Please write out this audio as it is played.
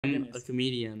I'm a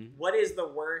comedian. What is the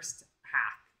worst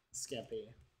hack, Skeppy?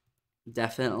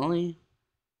 Definitely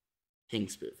ping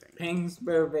spoofing. Ping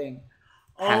spoofing.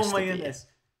 Has Oh my to be. goodness.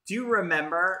 Do you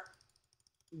remember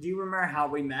how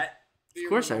we met? Of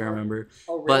course I remember.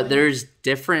 Oh, really? But there's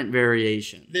different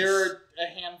variations. There are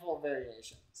a handful of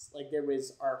variations. Like there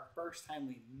was our first time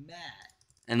we met.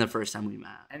 And the first time we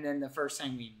met. And then the first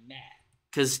time we met.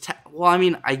 Because, well, I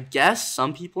mean, I guess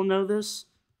some people know this.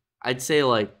 I'd say,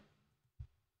 like,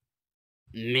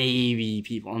 maybe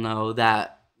people know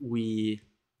that we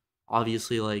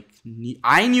obviously, like,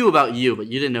 I knew about you, but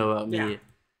you didn't know about me. Yeah.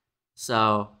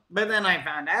 So. But then I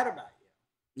found out about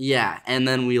you. Yeah, and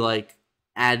then we, like,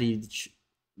 added each.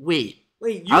 Wait.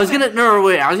 Wait, I was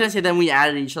gonna say then we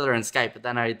added each other on Skype, but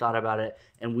then I thought about it,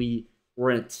 and we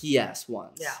were in a TS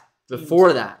once. Yeah.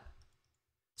 Before that.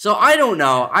 So I don't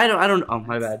know. I don't. Oh,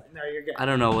 my bad. No, you're good. I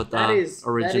don't know what the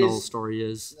original story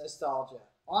is. Nostalgia.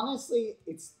 Honestly,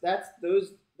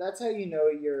 that's how you know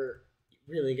you're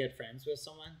really good friends with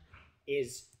someone.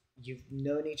 Is you've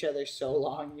known each other so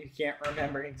long you can't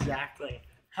remember exactly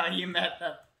how you met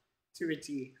them to a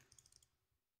T.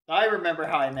 I remember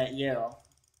how I met you.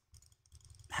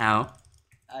 How?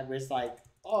 I was like,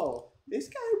 oh, this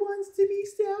guy wants to be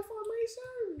staff on my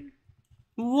server.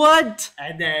 What?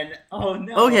 And then, oh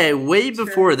no. Okay, way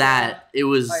before that, it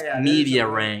was media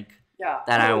rank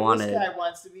that I wanted. This guy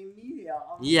wants to be media.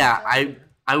 Yeah,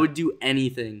 I would do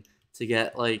anything to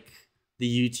get like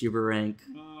the YouTuber rank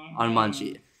on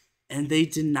Munchie. And they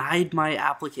denied my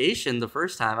application the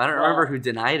first time. I don't remember who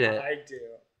denied it. I do.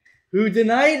 Who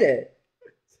denied it?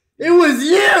 It was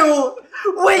you!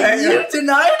 Wait, you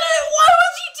denied it? Why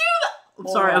would you do that?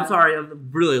 I'm sorry. I'm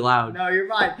really loud. No, you're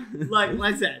fine. Look,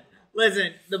 listen.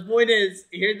 The point is,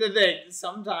 here's the thing.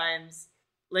 Sometimes,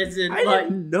 listen. I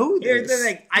didn't know this. Here's the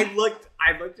thing. I looked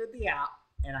at the app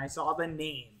and I saw the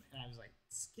name and I was like,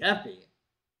 Skeppy.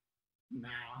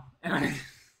 No.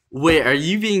 Wait, are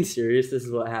you being serious? This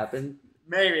is what happened?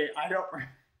 Maybe. I don't.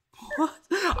 What?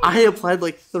 I applied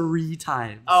like 3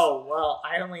 times. Oh well,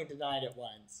 I only denied it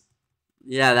once.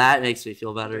 Yeah, that makes me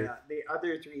feel better. Yeah, the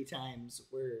other 3 times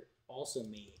were also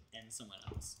me and someone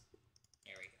else.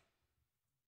 There we go.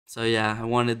 So yeah, I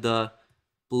wanted the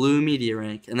blue media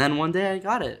rank, and then one day I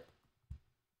got it.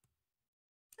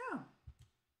 Yeah.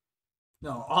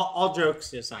 No, all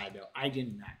jokes aside, though, I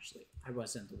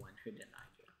wasn't the one who denied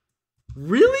you.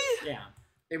 Really? Yeah.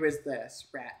 It was this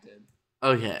rat did.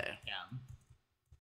 Okay. Yeah.